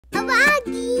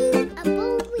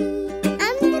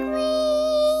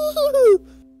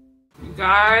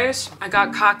Guys, I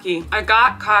got cocky.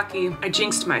 I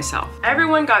jinxed myself.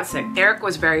 Everyone got sick. Eric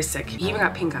was very sick. He even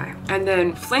got pink eye. And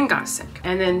then Flynn got sick.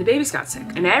 And then the babies got sick.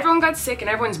 And everyone got sick and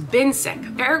everyone's been sick.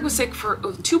 Eric was sick for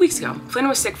 2 weeks ago. Flynn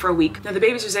was sick for a week. Now the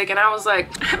babies were sick and I was like,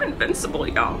 I'm invincible,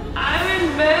 y'all. I'm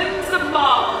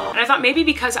invincible. And I thought maybe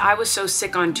because I was so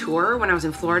sick on tour when I was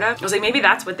in Florida, I was like, maybe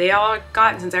that's what they all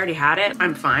got, and since I already had it,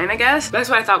 I'm fine, I guess. But that's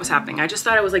what I thought was happening. I just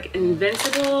thought I was like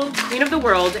invincible, queen of the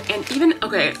world. And even,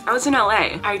 okay, I was in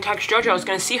LA. I texted JoJo, I was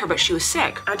gonna see her, but she was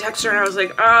sick. I texted her and I was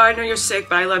like, oh, I know you're sick,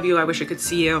 but I love you. I wish I could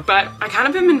see you. But I kind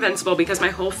of am invincible because my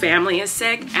whole family is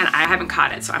sick and I haven't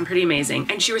caught it, so I'm pretty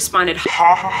amazing. And she responded,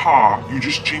 ha ha ha, you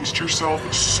just jinxed yourself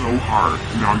so hard.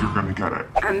 Now you're gonna get it.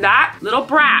 And that little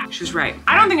brat, she was right.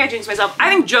 I don't think I jinxed myself. I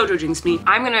think JoJo jinxed me.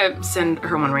 I'm gonna send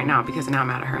her one right now because now I'm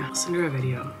mad at her. I'll send her a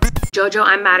video. JoJo,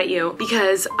 I'm mad at you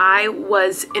because I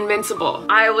was invincible.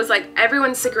 I was like,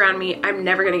 everyone's sick around me. I'm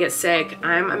never gonna get sick.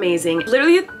 I'm amazing.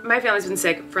 Literally, my family's been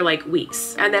sick for like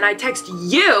weeks. And then I text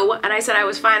you and I said I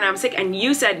was fine, I'm sick. And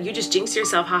you said, you just jinxed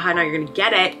yourself. Haha, now you're gonna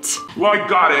get it. Well, I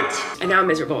got it. And now I'm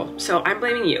miserable. So I'm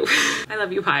blaming you. I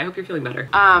love you, Pie. I hope you're feeling better.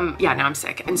 Yeah, now I'm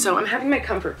sick. And so I'm having my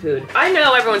comfort food. I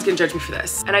know everyone's gonna judge me for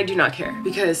this. And I do not care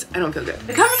because I don't feel good.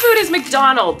 The comfort food is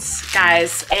McDonald's,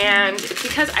 guys. And it's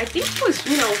because I think it was,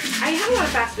 you know, I had a lot of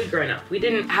fast food growing up. We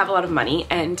didn't have a lot of money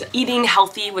and eating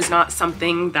healthy was not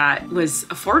something that was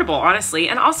affordable, honestly.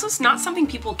 And also it's not something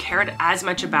people cared as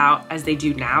much about as they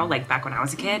do now, like back when I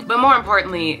was a kid. But more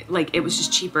importantly, like it was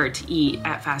just cheaper to eat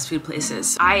at fast food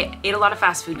places. I ate a lot of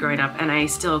fast food growing up and I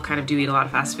still kind of do eat a lot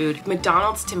of fast food.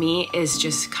 McDonald's to me is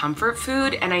just comfort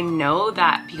food. And I know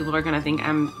that people are gonna think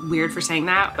I'm weird for saying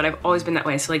that, but I've always been that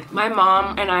way. So like my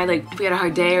mom and I, like if we had a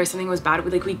hard day or something was bad,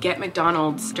 we'd get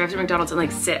McDonald's, drive to McDonald's and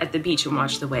like sit at the beach and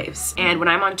watch the waves. And when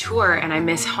I'm on tour and I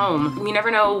miss home, you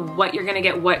never know what you're gonna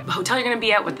get, what hotel you're gonna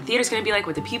be at, what the theater's gonna be like,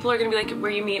 what the people are gonna be like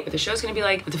where you meet, what the show's gonna be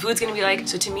like, what the food's gonna be like.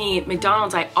 So to me,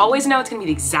 McDonald's, I always know it's gonna be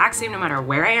the exact same no matter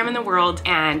where I am in the world.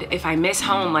 And if I miss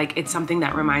home, like it's something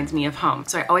that reminds me of home.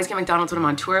 So I always get McDonald's when I'm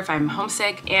on tour if I'm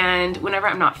homesick. And whenever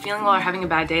I'm not feeling well or having a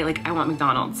bad day, like I want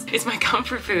McDonald's. It's my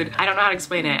comfort food. I don't know how to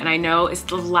explain it. And I know it's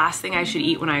the last thing I should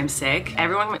eat when I am sick.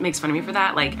 Everyone makes fun of me for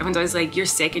that. Like everyone's always like, you're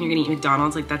sick and you're gonna eat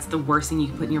McDonald's. Like that's the worst thing you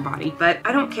can put in your body. But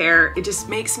I don't care. It just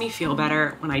makes me feel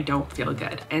better when I don't feel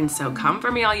good. And so come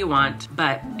for me all you want,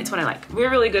 but it's what I like. We're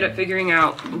really good at figuring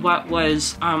out what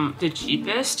was the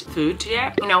cheapest food to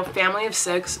get. You know, family of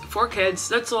 6, 4 kids,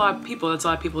 that's a lot of people. That's a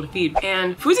lot of people to feed.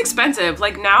 And food's expensive.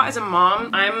 Like now as a mom,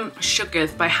 I'm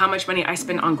shooketh by how much money I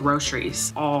spend on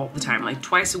groceries all the time. Like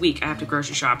twice a week I have to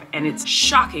grocery shop and it's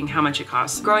shocking how much it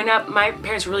costs. Growing up, my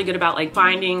parents were really good about like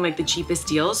finding like the cheapest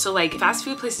deals. So like fast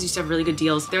food places used to have really good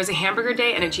deals. There was a hamburger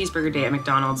day and a cheeseburger day at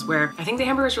McDonald's where I think the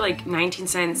hamburgers were like 19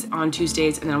 cents on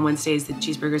Tuesdays and then on Wednesdays the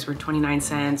cheeseburgers were 29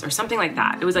 cents or something like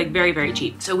that. It was like very, very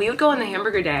cheap. So we would go on the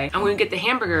hamburger day and we would get the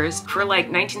hamburgers for like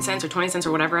 19 cents or 20 cents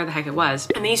or whatever the heck it was.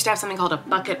 And they used to have something called a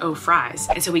bucket of fries.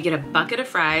 And so we get a bucket of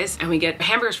fries and we get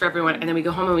hamburgers for everyone and then we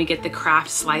go home and we get the Kraft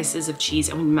slices of cheese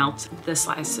and we melt the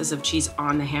slices of cheese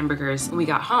on the hamburgers when we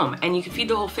got home. And you could feed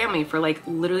the whole family for like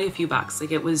literally a few bucks.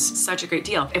 Like it was such a great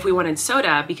deal. If we wanted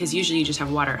soda, because usually you just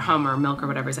have water at home or milk or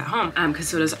whatever's at home, because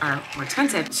sodas are more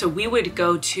expensive. So we would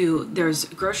go to, there's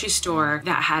a grocery store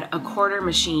that had a quarter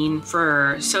machine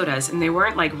for sodas and they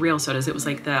weren't like real sodas. It was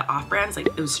like the off-brands, like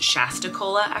it was Shasta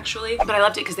Cola actually. But I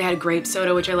loved it because they had grape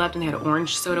soda, which I loved, and they had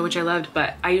orange soda, which I loved,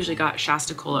 but I usually got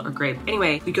Shasta Cola or grape.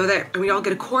 Anyway, we go there and we all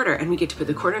get a quarter and we get to put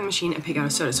the quarter in the machine and pick out a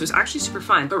soda. So it was actually super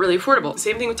fun, but really affordable.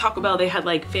 Same thing with Taco Bell. They had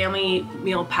like family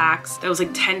meal packs that was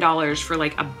like $10 for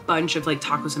like a bunch of like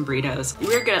tacos and burritos.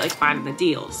 We were good at like finding the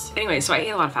deals. Anyway, so I ate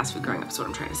a lot of fast food growing up, is what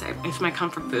I'm trying to say. It's my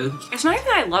comfort food. It's not even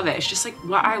that I love it. It's just like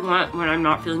what I want when I'm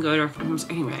not feeling good or if I'm just,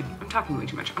 anyway, I'm talking way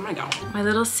too much. I'm gonna go. My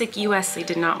little sicky Wesley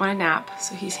did not want a nap,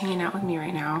 so he's hanging out with me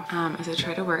right now as I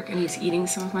try to work, and he's eating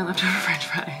some of my leftover french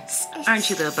fries. Aren't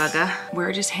you, little bugger?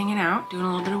 We're just hanging out, doing a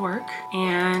little bit of work,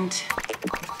 and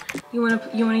you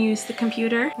wanna use the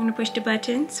computer? You wanna push the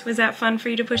buttons? Was that fun for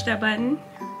you to push that button?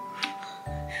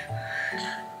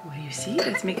 What do you see?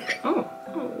 Let's make it, oh.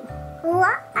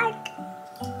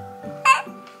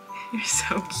 You're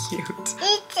so cute.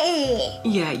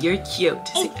 Yeah, you're cute.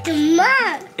 It's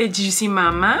Mom. Did you see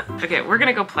Mama? Okay, we're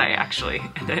gonna go play actually,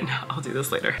 and then I'll do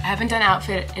this later. I haven't done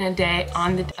outfit in a day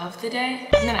of the day.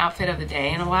 I haven't done outfit of the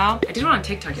day in a while. I did one on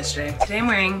TikTok yesterday. Today I'm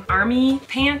wearing army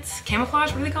pants,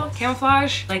 camouflage, what are they called?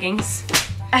 Camouflage leggings.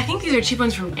 I think these are cheap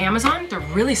ones from Amazon. They're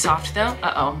really soft though.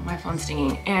 Uh-oh, my phone's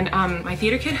stinging. And my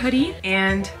theater kid hoodie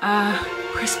and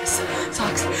Christmas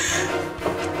socks.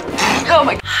 Oh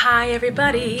my. Hi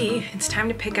everybody. It's time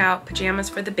to pick out pajamas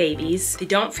for the babies. They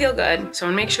don't feel good, so I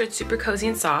wanna make sure it's super cozy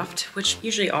and soft, which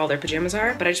usually all their pajamas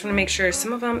are, but I just wanna make sure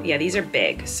some of them, yeah, these are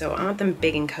big, so I want them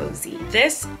big and cozy.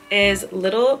 This is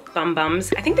Little Bum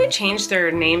Bums. I think they changed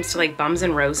their names to like Bums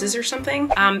and Roses or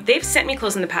something. They've sent me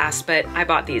clothes in the past, but I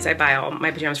bought these. I buy all my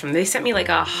pajamas from them. They sent me like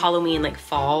a Halloween like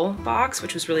fall box,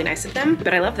 which was really nice of them,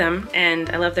 but I love them and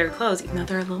I love their clothes, even though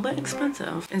they're a little bit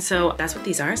expensive. And so that's what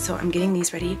these are. So I'm getting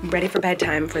these ready for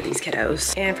bedtime for these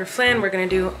kiddos. And for Flynn, we're gonna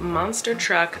do Monster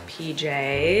Truck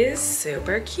PJs.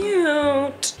 Super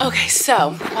cute. Okay,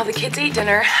 so while the kids ate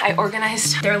dinner, I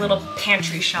organized their little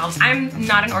pantry shelves. I'm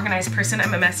not an organized person.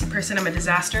 I'm a messy person. I'm a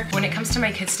disaster. When it comes to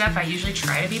my kids' stuff, I usually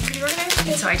try to be pretty organized.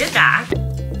 And so I did that.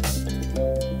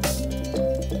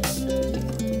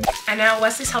 And now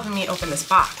Wesley's helping me open this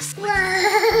box.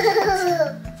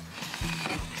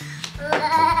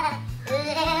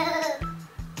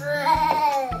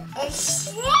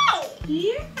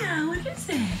 Yeah, what is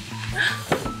it?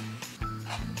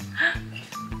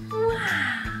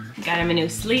 Wow. Got him a new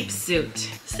sleep suit.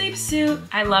 Sleep suit.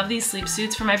 I love these sleep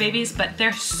suits for my babies, but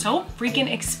they're so freaking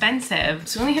expensive.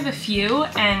 So we only have a few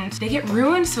and they get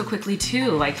ruined so quickly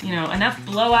too. Like, you know, enough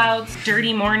blowouts,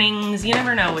 dirty mornings, you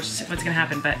never know what's gonna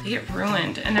happen, but they get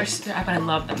ruined. And but I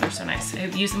love them, they're so nice. I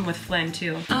use them with Flynn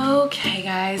too. Okay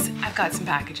guys, I've got some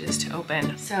packages to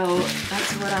open. So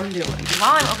that's what I'm doing.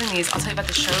 While I'm opening these, I'll tell you about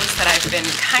the shows that I've been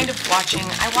kind of watching.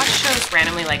 I watch shows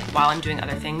randomly like while I'm doing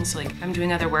other things. So like if I'm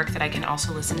doing other work that I can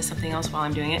also listen to something else while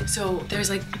I'm doing it. So there's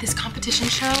like this competition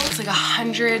show. It's like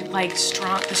 100 like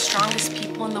the strongest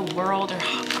people in the world, or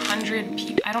 100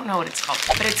 people. I don't know what it's called,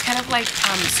 but it's kind of like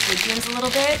Squid Games a little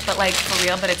bit, but like for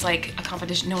real. But it's like a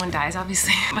competition. No one dies,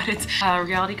 obviously, but it's a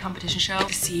reality competition show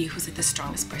to see who's like the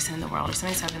strongest person in the world or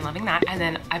something. So I've been loving that. And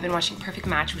then I've been watching Perfect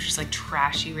Match, which is like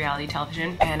trashy reality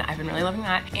television, and I've been really loving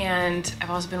that. And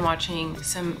I've also been watching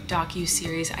some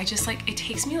docu-series. I just like, it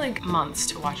takes me like months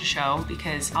to watch a show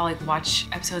because I'll like watch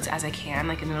episodes as I can,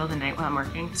 like in the middle of the night while I'm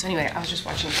working. So anyway, I was just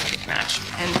watching Perfect Match.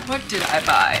 And what did I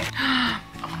buy?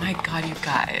 Oh my God, you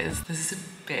guys, this is a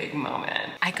big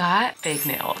moment. I got fake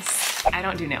nails. I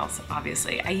don't do nails,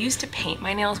 obviously. I used to paint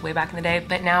my nails way back in the day,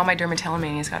 but now my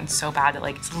dermatillomania has gotten so bad that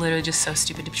like it's literally just so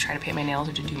stupid to try to paint my nails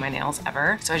or to do my nails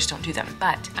ever. So I just don't do them.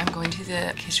 But I'm going to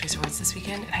the Kids Choice Awards this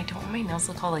weekend and I don't want my nails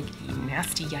to look all like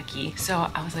nasty, yucky. So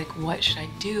I was like, what should I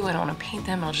do? I don't want to paint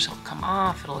them. It'll just come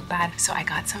off. It'll look bad. So I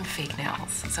got some fake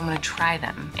nails. So I'm gonna try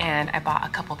them. And I bought a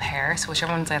couple pair. So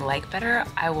whichever ones I like better,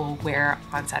 I will wear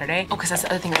on Saturday. Oh, because that's the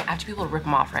other thing. I have to be able to rip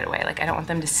them off right away. Like I don't want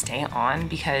them to stay on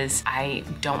because I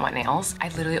don't want nails. I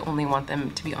literally only want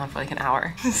them to be on for like an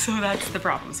hour. So that's the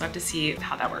problem. So I have to see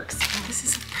how that works. And this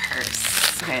is a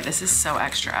purse. Okay, this is so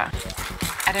extra.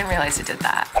 I didn't realize it did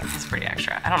that. It's pretty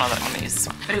extra. I don't know that I'm gonna use this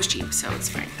one, but it was cheap, so it's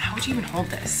fine. How would you even hold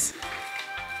this?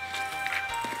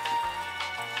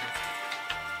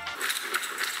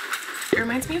 It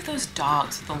reminds me of those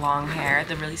dogs with the long hair,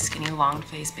 the really skinny, long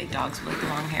face, big dogs with like the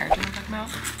long hair. Do you know what I'm talking about?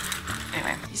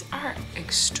 Anyway, these are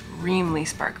extremely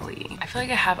sparkly. I feel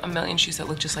like I have a million shoes that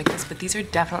look just like this, but these are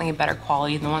definitely a better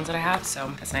quality than the ones that I have,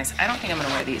 so that's nice. I don't think I'm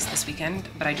gonna wear these this weekend,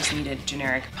 but I just needed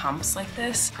generic pumps like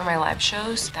this for my live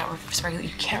shows that were sparkly.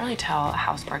 You can't really tell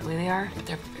how sparkly they are, but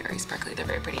they're very sparkly, they're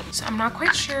very pretty. So I'm not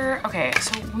quite sure. Okay,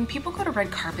 so when people go to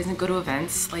red carpets and go to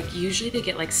events, like usually they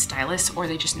get like stylists or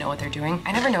they just know what they're doing.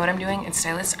 I never know what I'm doing, and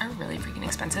stylists are really freaking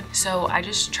expensive. So I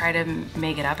just try to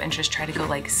make it up and just try to go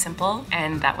like simple,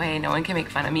 and that way no one can make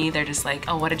fun of me. They're just like,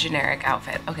 oh, what a generic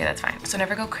outfit. Okay, that's fine. So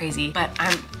never go crazy, but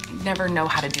I never know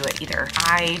how to do it either.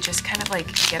 I just kind of like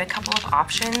get a couple of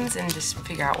options and just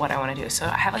figure out what I want to do. So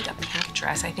I have like a pink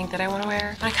dress I think that I want to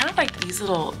wear, but I kind of like these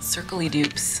little circly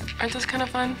dupes. Aren't those kind of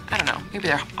fun? I don't know. Maybe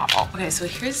they're awful. Okay, so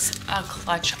here's a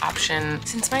clutch option.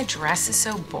 Since my dress is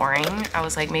so boring, I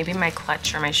was like, maybe my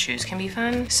clutch or my shoes can be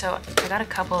fun. So I got a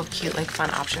couple of cute, like fun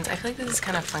options. I feel like this is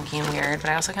kind of funky and weird, but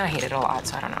I also kind of hate it a lot,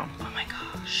 so I don't know. Oh my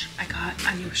gosh, I got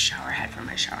a new shower head for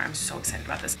my shower. I'm so excited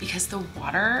about this because the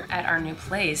water at our new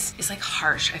place is like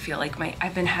harsh. I feel like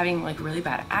I've been having like really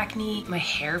bad acne. My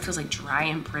hair feels like dry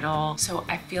and brittle. So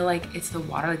I feel like it's the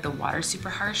water, like the water's super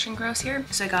harsh and gross here.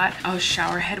 So I got a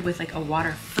shower head with like a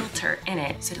water filter in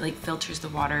it. So it like filters the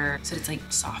water so it's like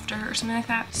softer or something like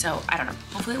that. So I don't know,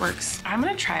 hopefully it works. I'm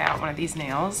gonna try out one of these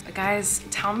nails. But guys,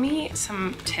 tell me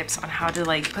some tips on how to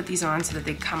like put these on so that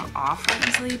they come off really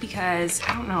easily, because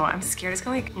I don't know, I'm scared it's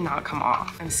gonna like not come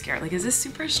off. I'm scared. Like, is this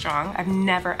super strong? I've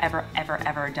never, ever, ever,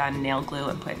 ever done nail glue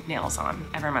and put nails on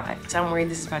ever in my life. So I'm worried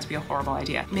this is about to be a horrible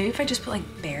idea. Maybe if I just put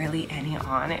like barely any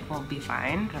on, it will be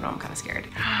fine. I don't know, I'm kind of scared.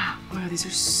 Oh my God, these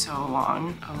are so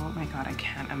long. Oh my God, I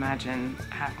can't imagine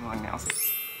having long nails.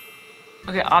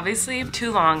 Okay, obviously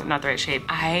too long, not the right shape.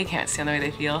 I can't stand the way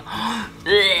they feel.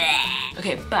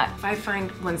 Okay, but if I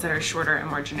find ones that are shorter and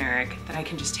more generic that I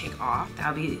can just take off,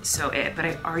 that would be so it. But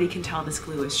I already can tell this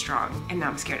glue is strong, and now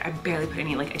I'm scared. I barely put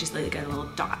any, like I just like a little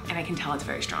dot, and I can tell it's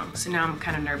very strong. So now I'm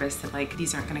kind of nervous that like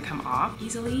these aren't gonna come off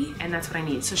easily, and that's what I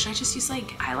need. So should I just use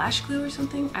like eyelash glue or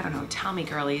something? I don't know, tell me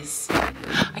girlies.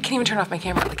 I can't even turn off my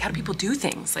camera. Like, how do people do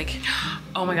things? Like,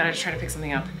 oh my God, I just tried to pick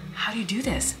something up. How do you do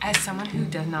this? As someone who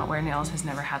does not wear nails, has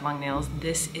never had long nails,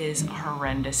 this is a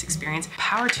horrendous experience.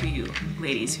 Power to you,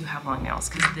 ladies who have long nails,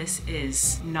 because this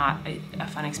is not a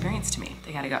fun experience to me.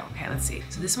 They gotta go. Okay, let's see.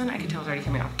 So this one I can tell is already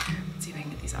coming off. Let's see if I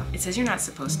can get these off. It says you're not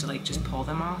supposed to like just pull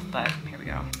them off, but here we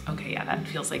go. Okay, yeah, that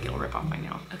feels like it'll rip off my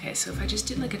nail. Okay, so if I just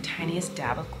did like a tiniest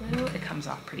dab of glue, it comes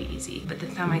off pretty easy. But the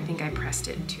thumb, I think I pressed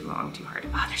it too long, too hard.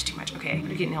 Ah, there's too much. Okay, I'm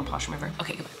gonna get nail polish remover.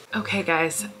 Okay, goodbye. Okay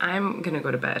guys, I'm gonna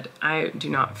go to bed. I do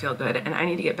not feel good, and I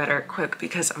need to get better quick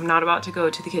because I'm not about to go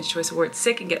to the Kids' Choice Awards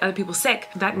sick and get other people sick.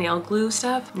 That nail glue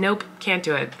stuff, nope, can't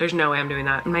do it. There's no way I'm doing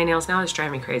that. My nails now is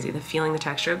driving me crazy. The feeling, the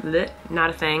texture, bleh, not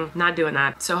a thing, not doing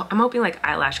that. So I'm hoping like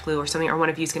eyelash glue or something, or one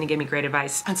of you is gonna give me great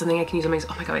advice on something I can use on my,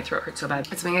 oh my God, my throat hurts so bad.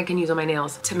 It's something I can use on my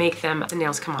nails to make them, the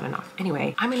nails come on and off.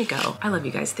 Anyway, I'm gonna go. I love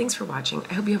you guys. Thanks for watching.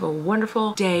 I hope you have a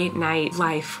wonderful day, night,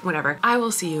 life, whatever. I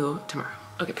will see you tomorrow.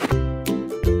 Okay, bye.